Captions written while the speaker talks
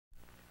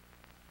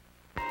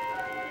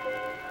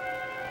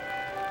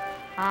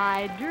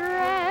I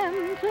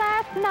dreamt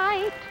last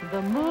night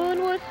the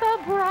moon was so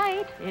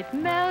bright it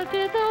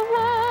melted the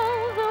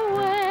walls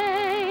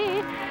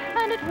away.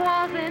 And it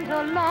wasn't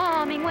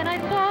alarming when I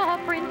saw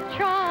Prince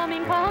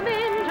Charming come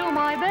into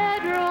my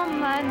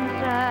bedroom and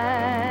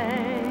say,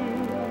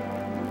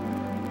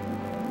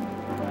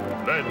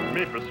 let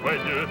me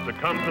persuade you to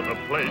come to the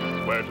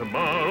place where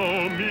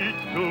tomorrow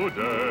meets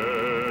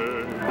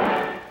today.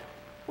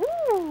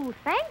 Ooh,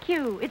 thank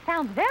you. It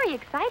sounds very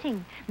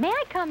exciting. May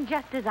I come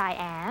just as I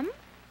am?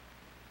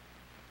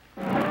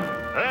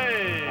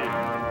 Hey,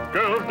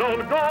 girls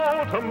don't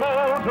go to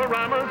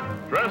Motoramas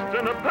dressed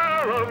in a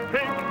pair of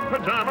pink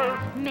pajamas.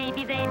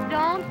 Maybe they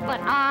don't, but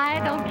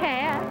I don't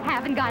care.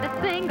 Haven't got a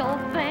single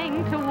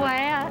thing to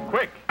wear.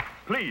 Quick,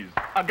 please,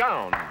 a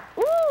gown.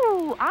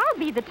 Ooh, I'll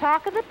be the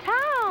talk of the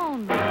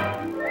town.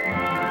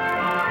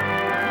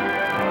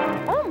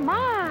 Oh,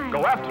 my.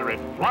 Go after it,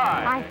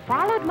 fly. I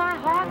followed my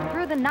heart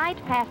through the night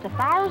past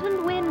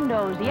 1,000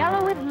 windows,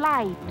 yellow with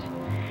light.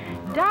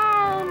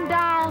 Down,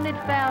 down it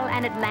fell,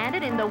 and it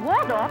landed in the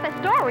Waldorf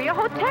Astoria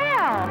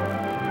Hotel.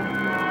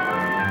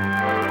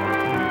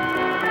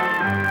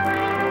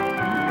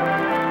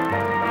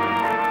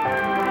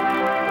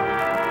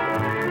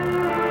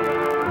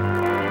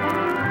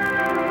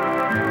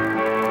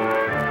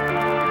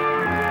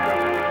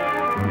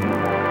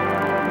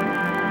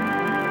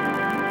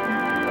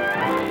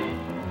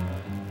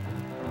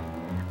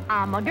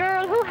 I'm a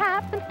girl who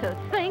happens to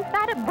think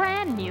that a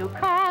brand new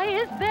car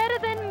is better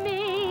than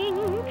me.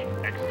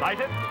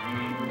 Excited?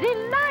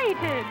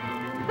 Delighted.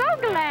 So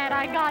glad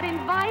I got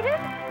invited.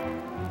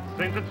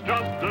 Since it's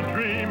just a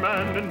dream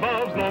and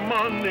involves no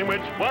money,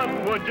 which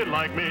one would you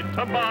like me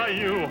to buy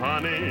you,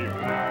 honey?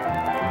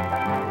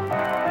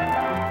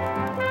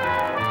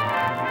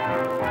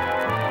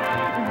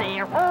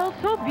 They're all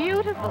so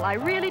beautiful, I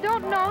really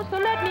don't know, so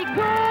let me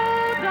go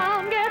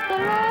down, get the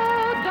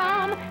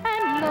lowdown,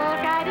 and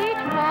look at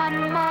each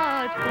one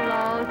much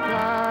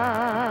closer.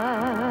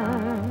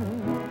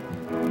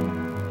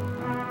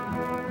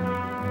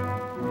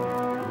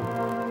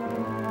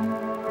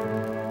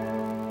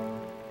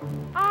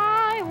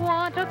 I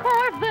want a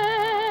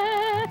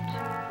Corvette.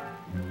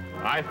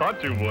 I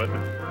thought you would.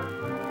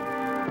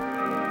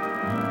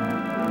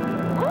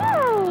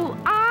 Ooh,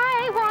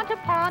 I want a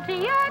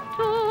Pontiac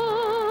too.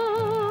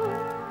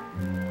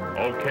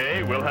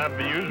 Okay, we'll have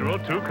the usual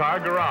two-car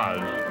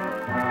garage.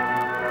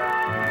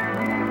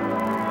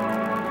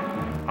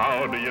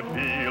 How do you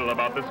feel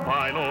about this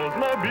fine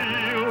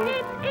Oldsmobile?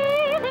 It's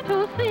easy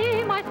to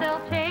see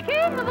myself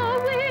taking the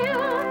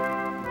wheel.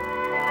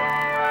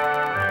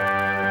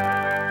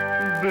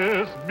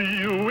 This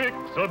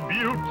Buick's a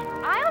beaut.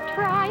 I'll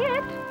try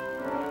it.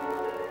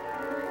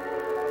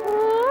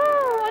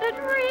 Ooh, what a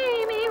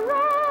dreamy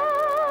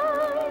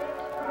ride.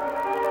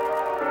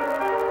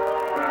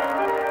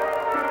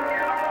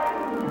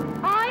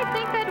 I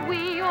think that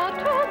we ought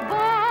to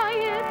buy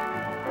it.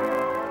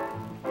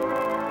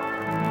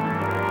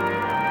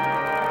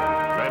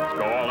 Let's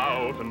go all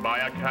out and buy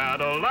a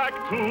Cadillac,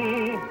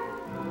 too.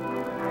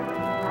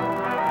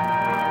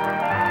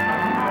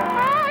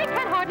 I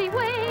can hardly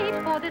wait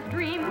for this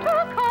dream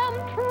to come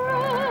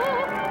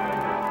true.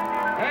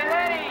 Hey,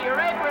 lady, your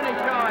apron is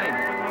showing.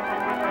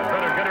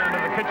 Better get her into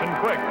the kitchen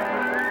quick.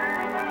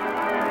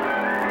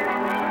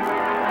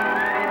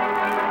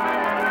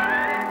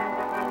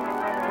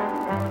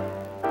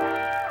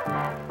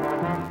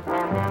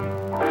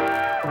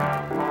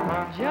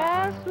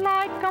 Just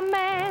like a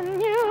man,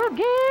 you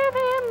give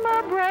him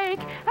a break,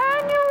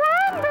 and you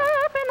end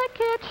up in the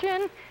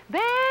kitchen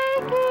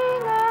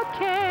baking a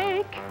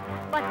cake.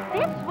 But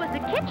this was a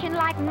kitchen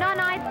like none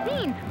I'd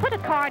seen. Put a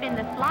card in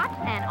the slot,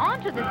 and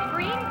onto the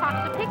screen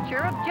pops a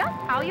picture of just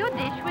how your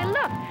dish will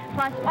look,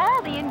 plus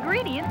all the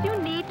ingredients you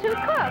need to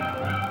cook.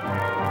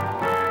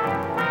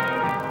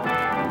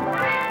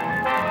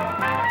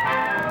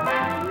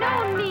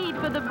 No need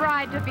for the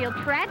bride to feel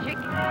tragic.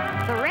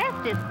 The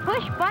rest is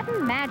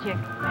push-button magic.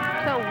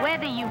 So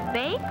whether you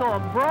bake or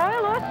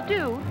broil or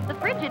stew, the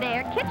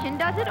Frigidaire kitchen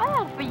does it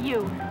all for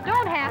you.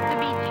 Don't have to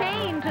be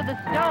chained to the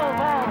stove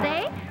all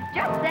day.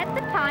 Just set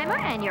the timer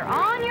and you're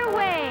on your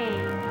way.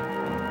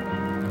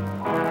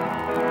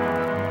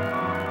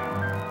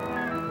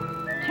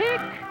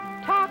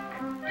 Tick-tock,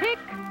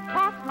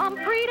 tick-tock, I'm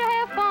free to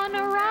have fun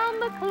around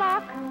the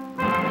clock.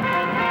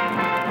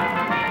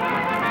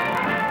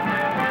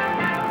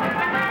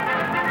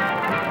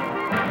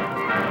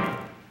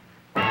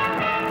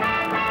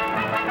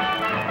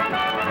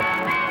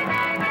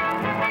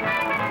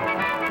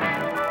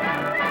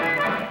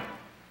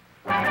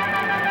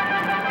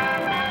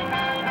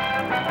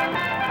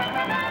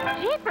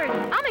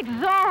 I'm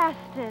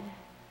exhausted.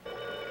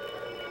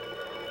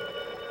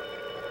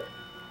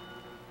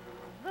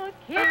 The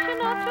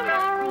kitchen of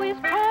tomorrow is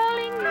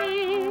calling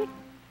me.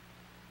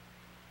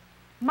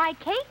 My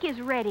cake is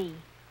ready.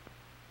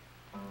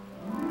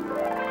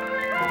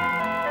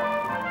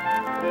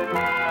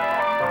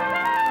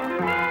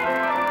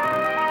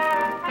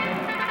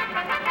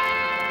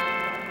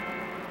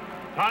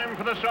 Time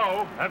for the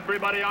show.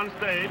 Everybody on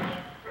stage.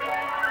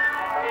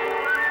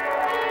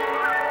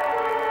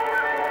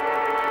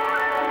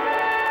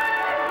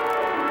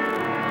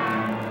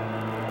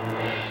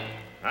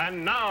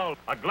 And now,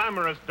 a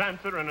glamorous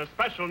dancer in a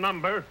special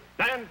number,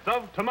 Dance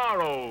of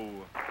Tomorrow.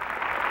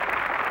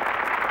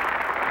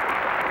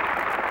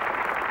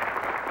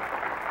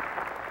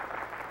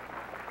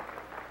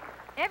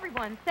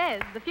 Everyone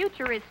says the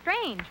future is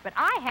strange, but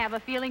I have a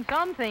feeling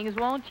some things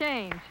won't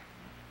change.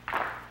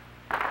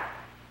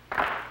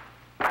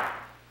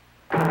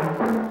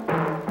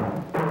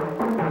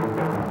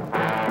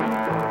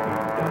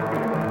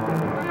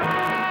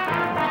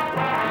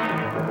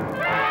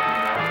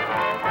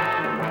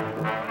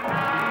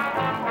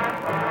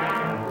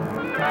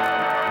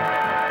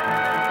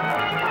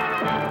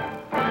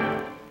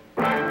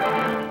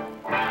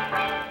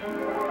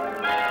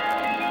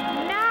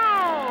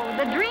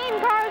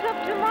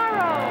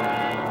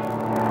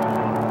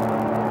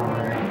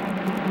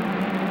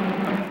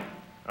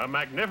 A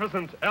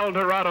magnificent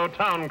Eldorado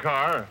town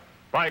car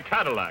by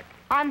Cadillac.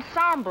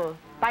 Ensemble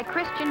by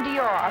Christian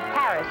Dior of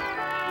Paris.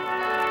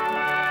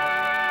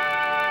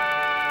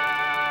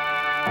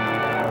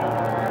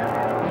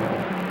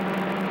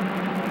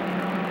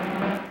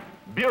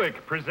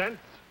 Buick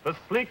presents the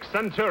sleek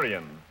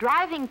Centurion.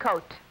 Driving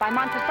Coat by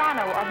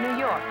Montesano of New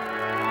York.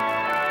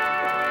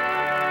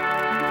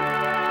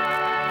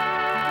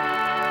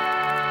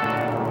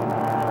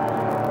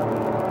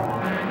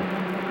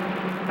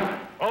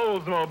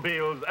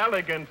 Oldsmobile's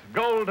elegant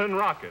Golden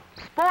Rocket.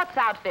 Sports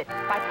Outfit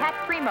by Pat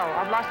Primo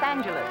of Los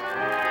Angeles.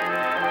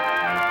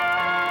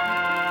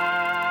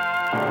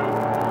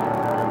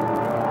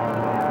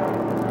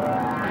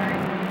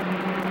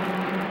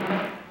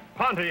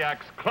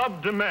 Pontiac's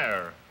Club de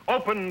Mer,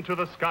 open to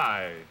the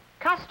sky.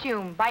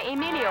 Costume by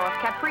Emilio of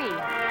Capri.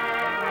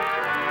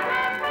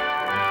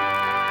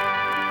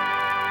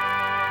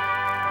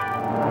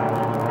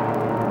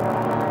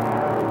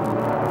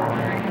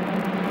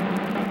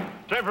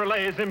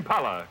 Chevrolet's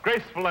Impala,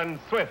 graceful and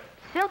swift.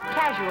 Silk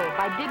Casual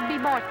by Digby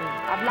Morton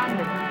of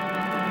London.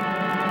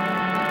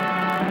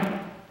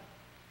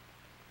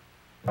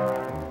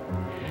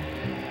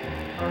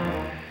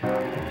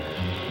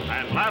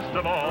 And last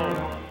of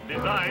all,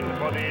 designed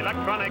for the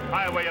electronic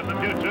highway of the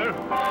future,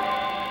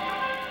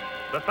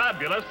 the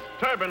fabulous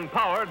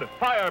turbine-powered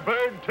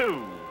Firebird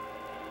 2.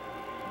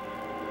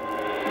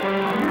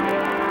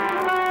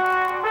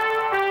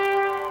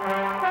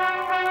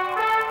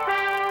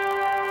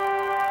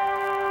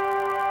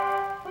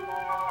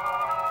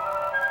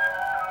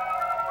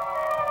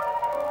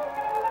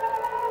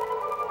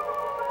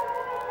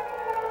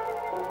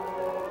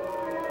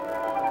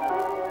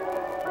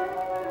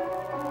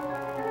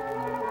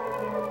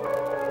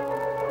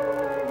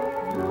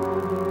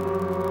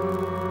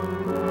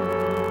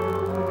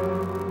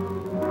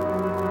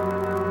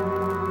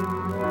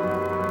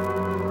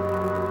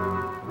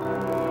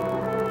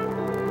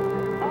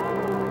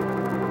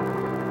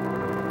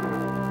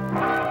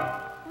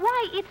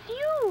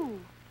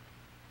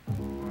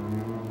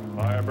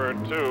 Firebird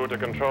 2 to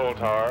Control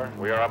Tower.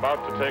 We are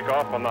about to take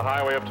off on the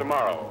highway of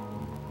tomorrow.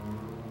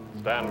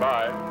 Stand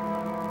by.